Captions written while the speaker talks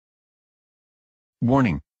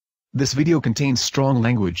Warning. This video contains strong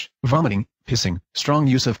language, vomiting, pissing, strong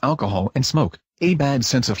use of alcohol and smoke. A bad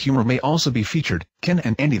sense of humor may also be featured. Kenn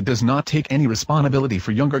and Andy does not take any responsibility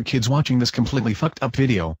for younger kids watching this completely fucked up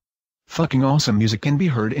video. Fucking awesome music can be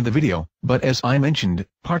heard in the video, but as I mentioned,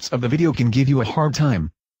 parts of the video can give you a hard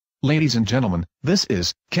time. Ladies and gentlemen, this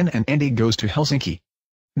is Kenn and Andy Goes to Helsinki.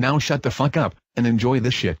 Now shut the fuck up, and enjoy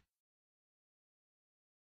this shit.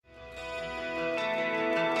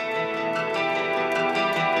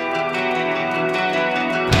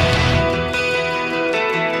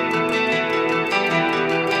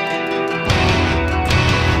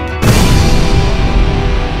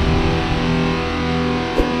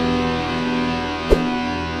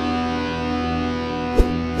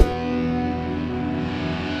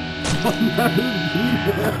 Pain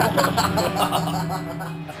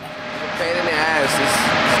in the ass.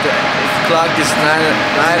 The clock is 9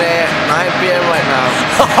 p.m. right now.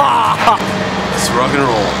 It's rock and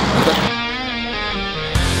roll.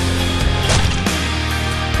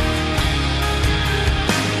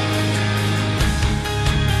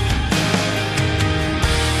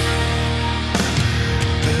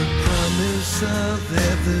 The promise of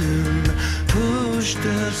heaven pushed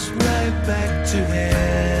us right back to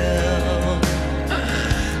hell.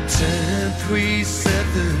 Turn 3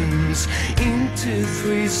 sevens into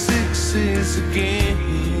 3 sixes again.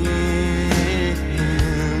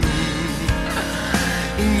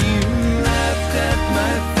 And you laughed at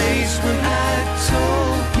my face when I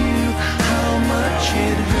told you how much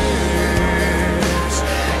it hurts,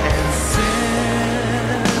 and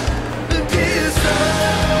said,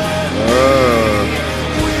 Disarm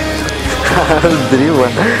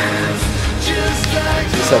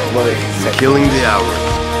me. Killing the hour.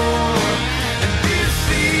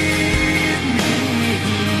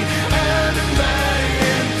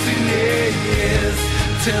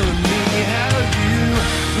 Telling me how you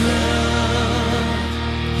love.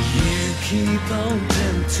 You keep on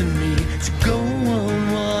tempting me to go on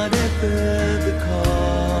whatever the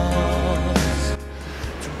cost.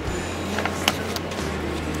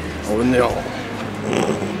 Ja, men ja.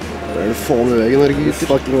 Det är fan i vägen när det gick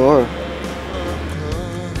fucking var.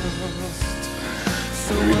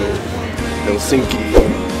 Here we go. Helsinki.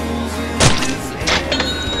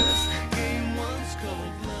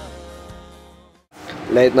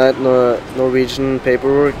 Late night Norwegian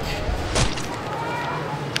paperwork.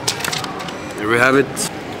 There we have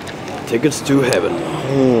it. Tickets to heaven.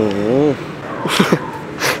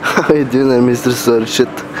 How you doing there, Mr. Sir Shit?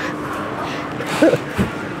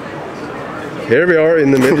 Here we are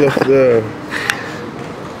in the middle of the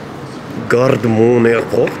Gardermoen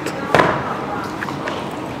airport.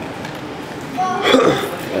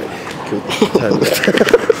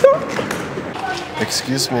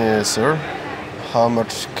 Excuse me, sir. How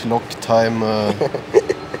much clock time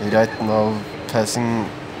right now passing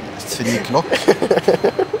 3 o'clock?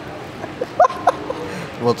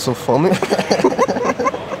 What's so funny?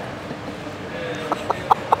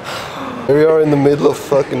 Here we are in the middle of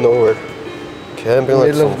fucking nowhere. Can't be like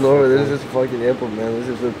Middle of nowhere, this is fucking airport, man. This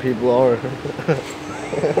is where people are.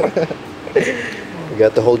 We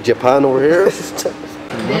got the whole Japan over here.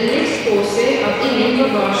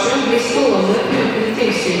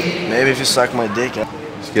 Maybe if you suck my dick.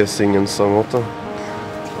 Ska jag sing en sång åt dem?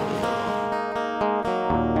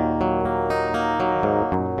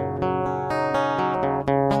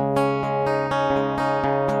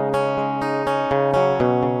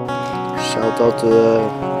 Shout out to the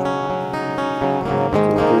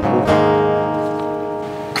people.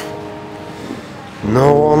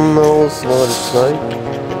 No one knows what it's like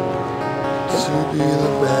to be the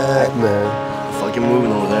bad man. Fucking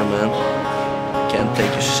moving over there, man. Can't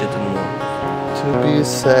take your shit anymore. To be a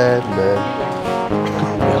sad man.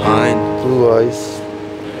 Behind. Blue eyes.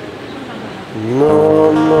 No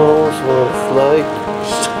one knows what it's like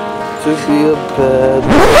to be a bad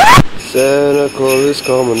man. Santa Claus is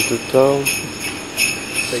coming to town.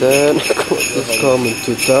 Santa Claus is coming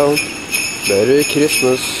to town. Merry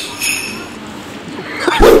Christmas.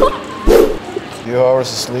 Few hours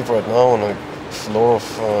asleep right now on the floor of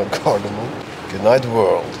Gardermoen. Good night,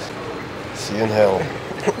 world. See you in hell.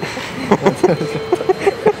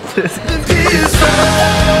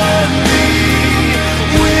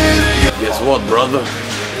 Guess what, brother?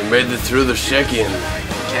 We made it through the check-in.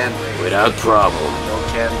 Ken. Without problem. No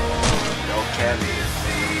Ken. No Ken.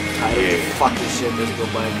 Tired of the fucking shit. Let's go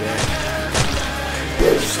back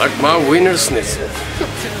there. Suck my wiener schnitzel.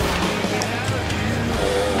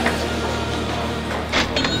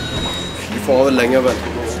 Fy faen, det lenge vel.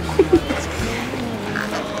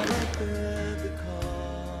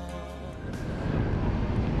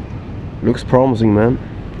 Looks promising, man.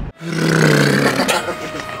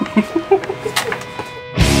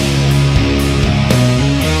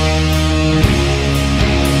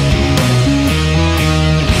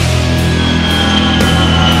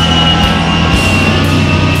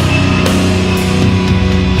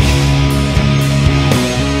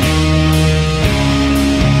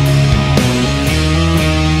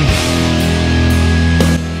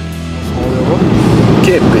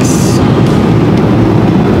 Kippis.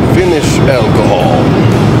 Finnish alcohol.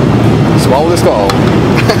 Sval i skal.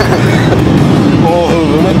 På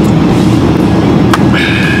huvudet.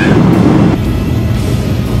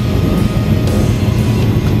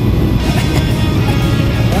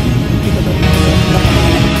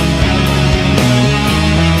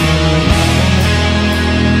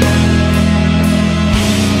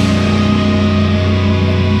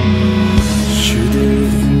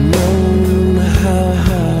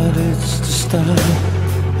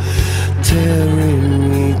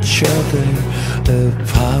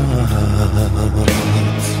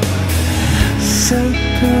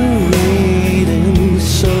 Separating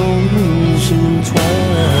souls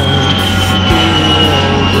entwined in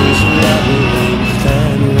this labyrinth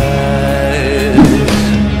and lies.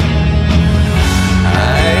 I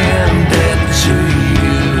am dead to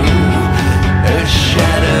you, a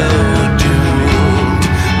shadow doomed,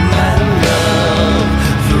 my love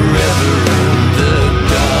forever in the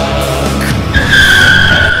dark.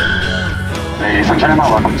 Ladies and gentlemen,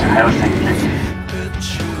 welcome to Helsinki.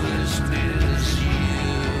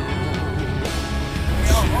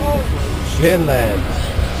 Finland.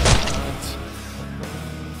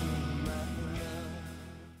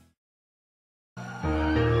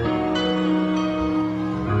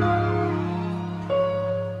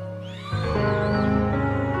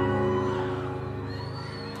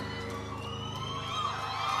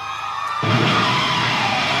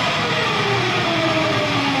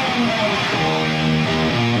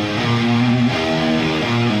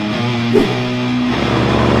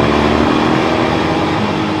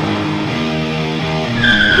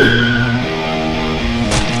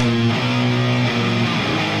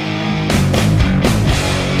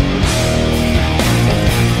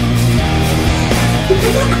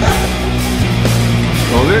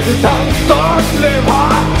 So this is how it starts, live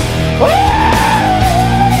hot!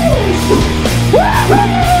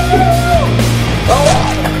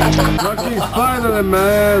 Lucky finally,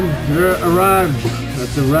 man. You arrived at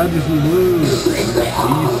the Radisson Blu,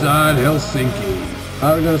 Seaside, Helsinki.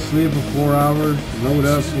 I'm gonna sleep for 4 hours. Load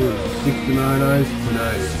up for 69Eyes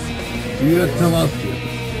tonight. See you at Tavastia.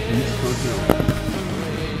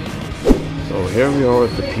 So here we are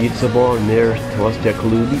at the pizza bar near Tavastia,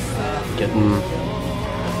 getting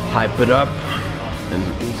hyped up and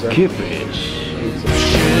Kippis.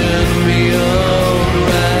 Should be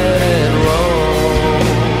alright and wrong.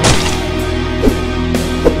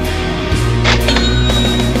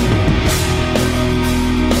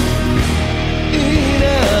 Eat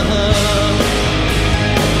up.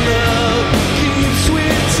 Now keep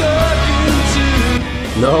sweet talking to.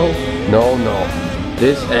 No.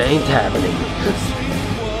 This ain't happening.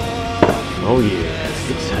 Oh yeah,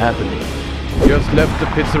 it's happening. Just left the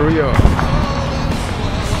pizzeria.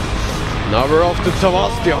 Now we're off to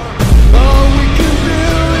Tavastia. All we can do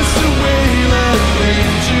is to wail and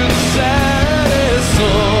wait to the saddest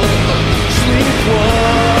song.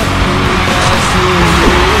 Sleepwalking as the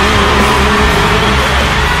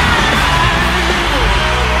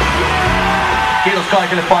Kiitos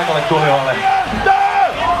kaikille paikalle tulijoille.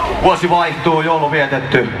 Vuosi vaihtuu, joulu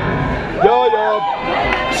vietetty. Joo.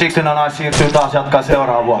 69Eyes siirtyy taas jatkaa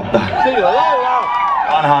seuraavaa vuotta. Sillä lailla!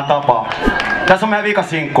 Vanhaan tapaan. Tässä on meidän vika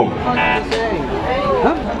sinkku.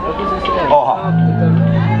 Oha.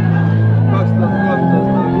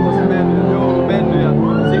 2013 joulu mennyt ja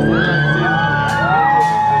 69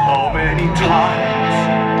 How many times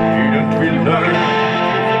didn't we learn?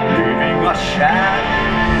 Leaving us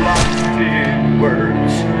shattered, lost in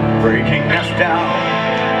words, breaking us down,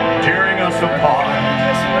 tearing us apart.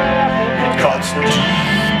 It cuts deep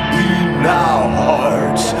in our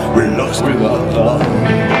hearts. We're lost without love.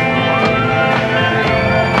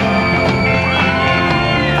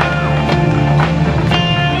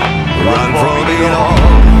 Run from it all,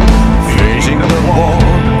 facing the wall,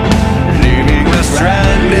 leaving us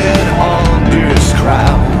stranded on this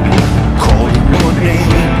ground. Calling your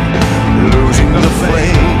name, losing the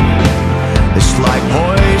flame. It's like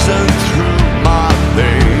poison through my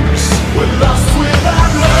veins. We're lost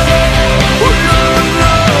without love. We don't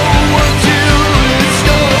know until it's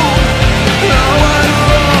gone. Now I'm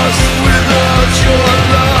lost.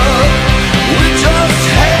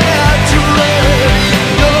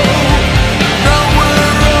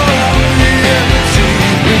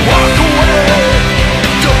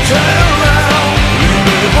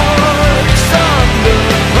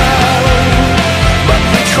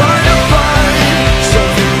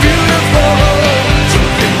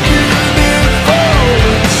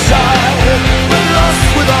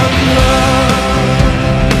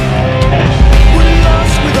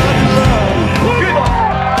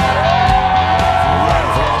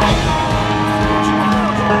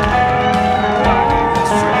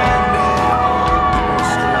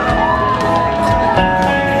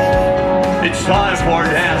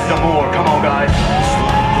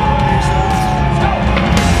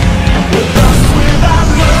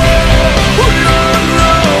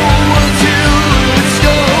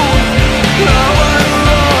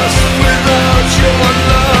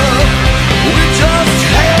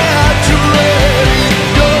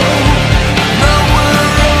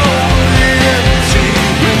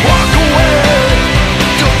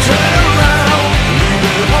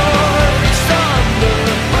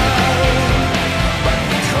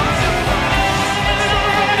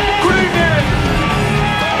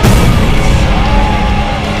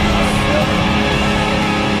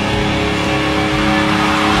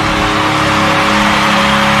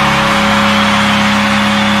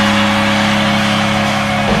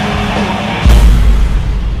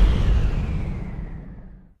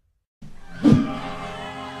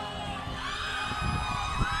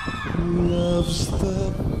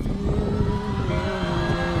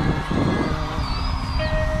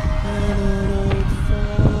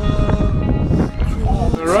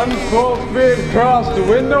 Run full speed across the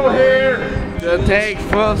window here. Just take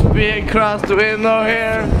full speed across the window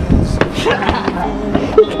here.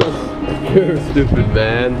 You're stupid,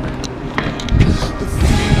 man.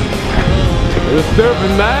 You're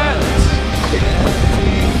stupid, man.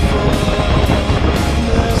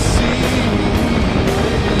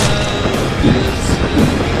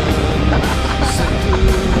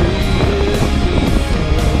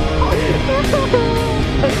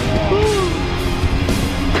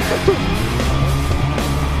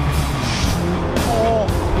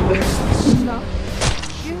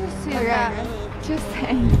 Just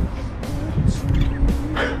saying.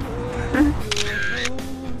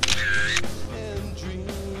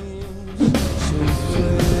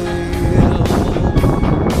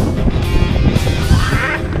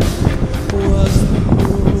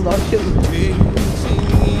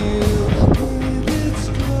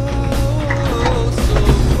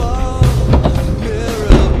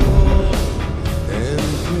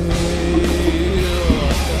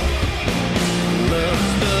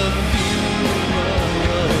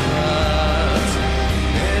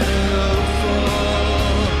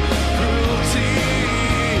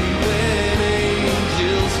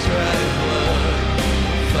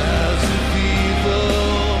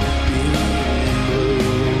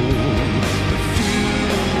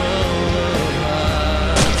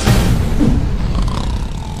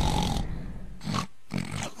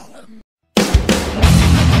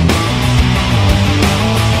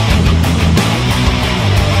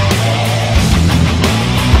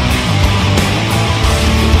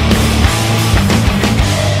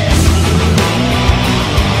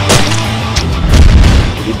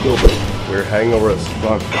 We're hangover as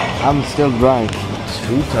fuck. I'm still drunk. It's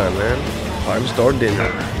food time, man. Time to start dinner.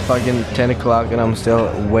 Fucking 10 o'clock and I'm still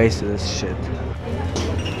wasted as shit.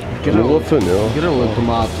 Get a little food, no? Get a little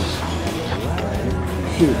tomatoes.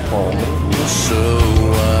 Shoot, Paul. So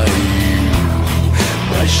are you,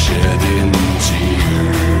 by shedding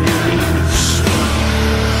tears.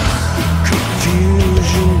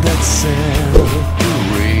 Confusion that separates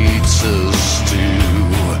us two.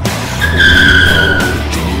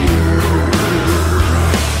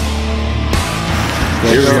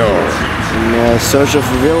 Here we go. In search of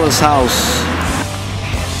Villa's house.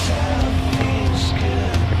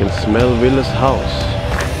 I can smell Ville's house.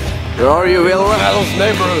 Where are you, Ville? Adam's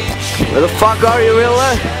neighborhood. Where the fuck are you,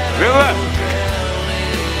 Ville? Ville!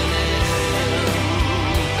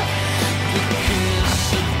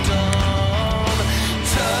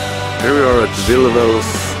 Here we are at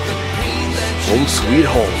VilleValo's home sweet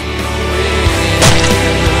home.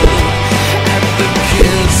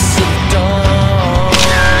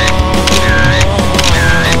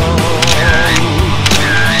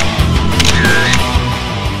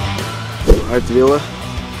 Alright, Villa.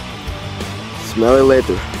 Smell it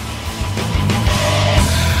later.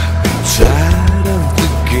 Tired of the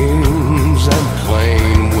games I'm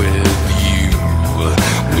playing with you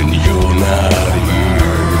when you're not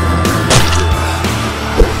here.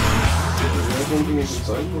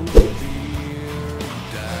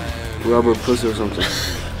 Rubber pussy or something.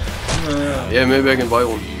 Yeah, maybe I can buy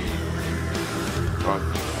one. Alright,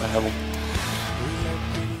 I have one.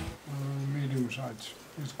 Medium size.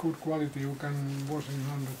 It's good quality. You can wash in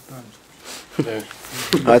 100 times.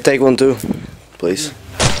 I take one too, please.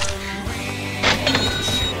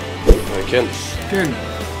 I can. Ken.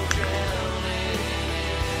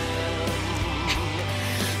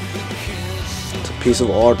 It's a piece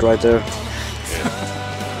of art right there.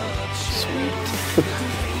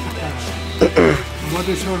 What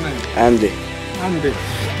is your name? Andy. Andy.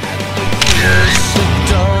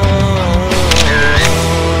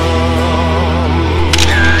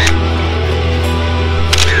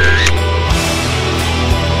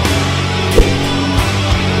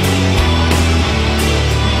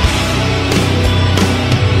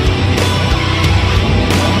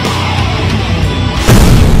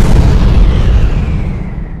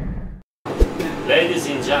 Ladies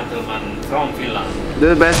and gentlemen from Finland. Do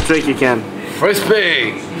the best trick you can.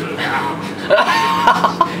 Frisbee!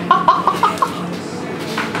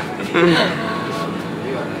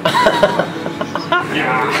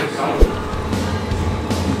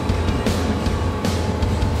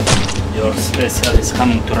 Your special is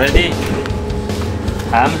coming to ready.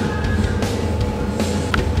 Ham.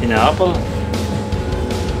 Pineapple.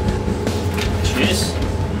 Cheese.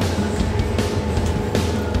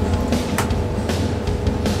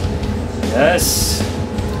 Yes.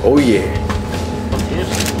 Oh yeah. Here.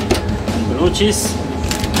 And blue cheese.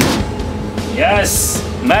 Yes,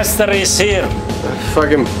 master is here.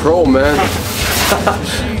 Fucking pro, man.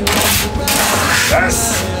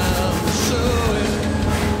 Yes.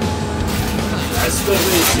 Master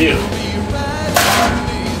is here.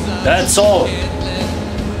 That's all.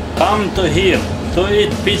 Come to here to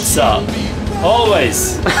eat pizza.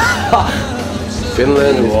 Always.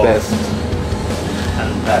 Finland is best.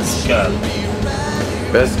 And best girl.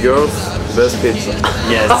 Best girls, best pizza.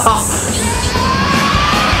 Yes.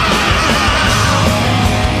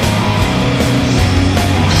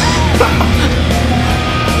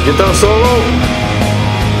 Guitar solo.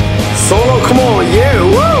 Solo, come on, yeah,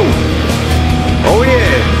 woo! Oh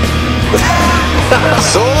yeah!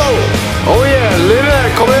 Solo! Oh yeah, live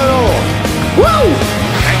it, come here, woo!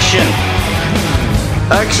 Action!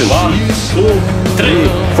 Action! 1, 2, 3,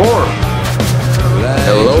 4.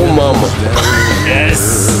 Hello, mama. Yes!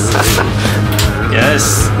 Yes!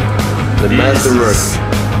 The masterwork.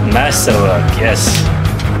 Masterwork, yes.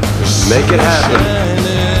 Make it happen.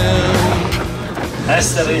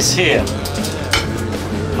 Master is here.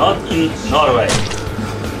 Not in Norway.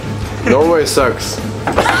 Norway sucks.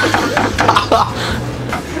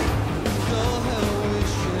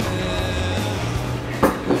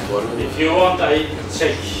 If you want, I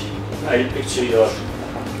check. I picture your.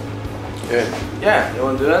 Yeah, you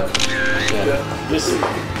want to do that? Yeah. This.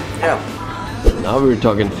 Yeah. Now we're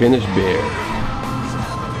talking Finnish beer.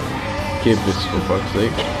 Kippis, for fuck's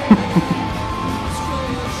sake.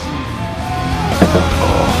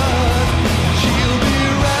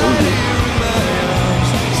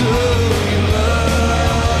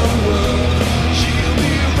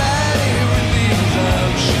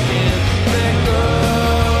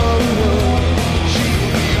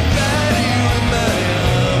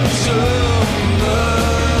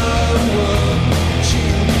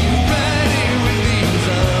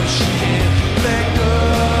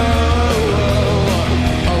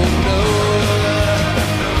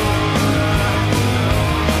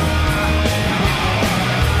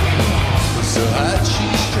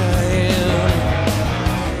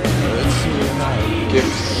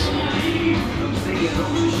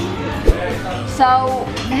 So,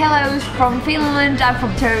 hello from Finland. I'm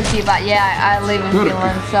from Turkey, but yeah, I live in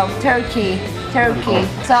Finland. So, Turkey.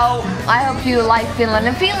 So, I hope you like Finland.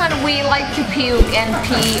 In Finland, we like to puke and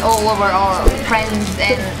pee all over our friends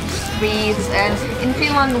and streets. And in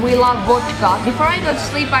Finland, we love vodka. Before I go to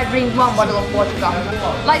sleep, I drink 1 bottle of vodka.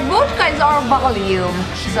 Like, vodka is our volume.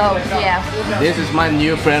 So, yeah. This is my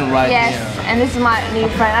new friend right here. Yes, and this is my new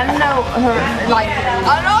friend. I don't know her, like,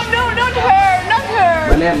 oh no, not her, not her.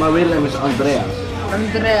 My real name is Andreas.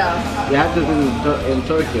 Andreas. You have to do in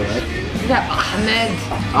Turkey, right? Yeah, Ahmed.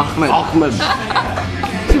 Ahmed.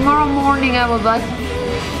 Tomorrow morning I will be like,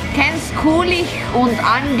 Kenn Skogli und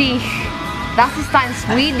Andi. Das ist ein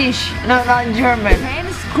Swedish, no, not German. Kenn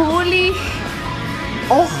Skogli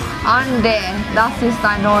och Ande. Das ist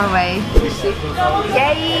ein Norway.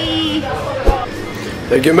 Yay!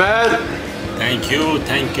 Thank you, man. Thank you,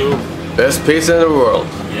 thank you. Best pizza in the world.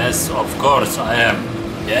 Yes, of course I am.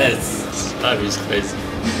 Yes, that is crazy.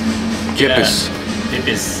 Kippis. Yeah,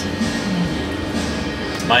 Kippis.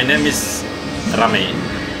 My name is Rami.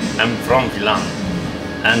 I'm from Finland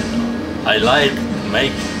and I like to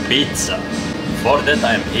make pizza. For that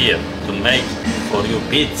I'm here to make for you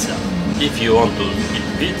pizza. If you want to eat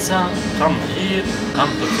pizza, come here,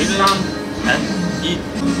 come to Finland and eat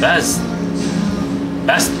best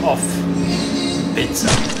of pizza.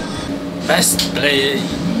 Best place.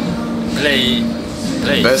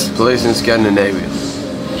 Best place in Scandinavia.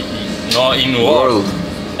 No, in world.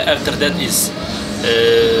 After that is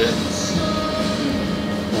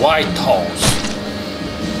White House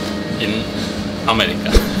in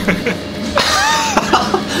America.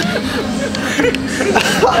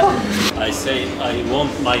 I say I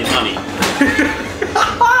want my money.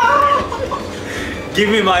 Give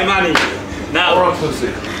me my money now. Or a pussy.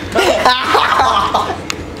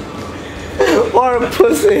 Or a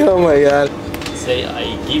pussy, oh my god. Say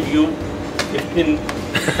I give you 15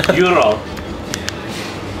 euro.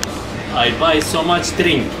 I buy so much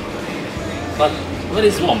drink. But where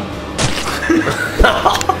is woman?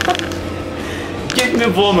 Give me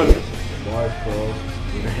woman. Marco,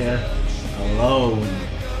 you're here alone.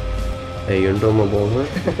 Hey, you're dumb about it.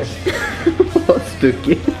 Vad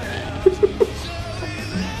stuckig.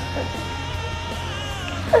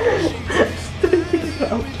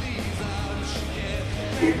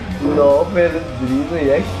 No, men driver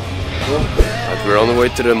jeg. We're on the way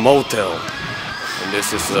to the motel. And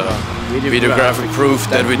this is videographic proof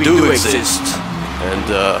that we do exist. And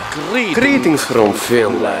greetings from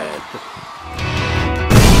Finland.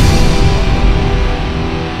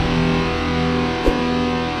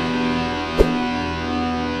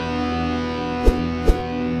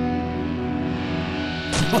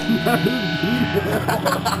 Sånn er det.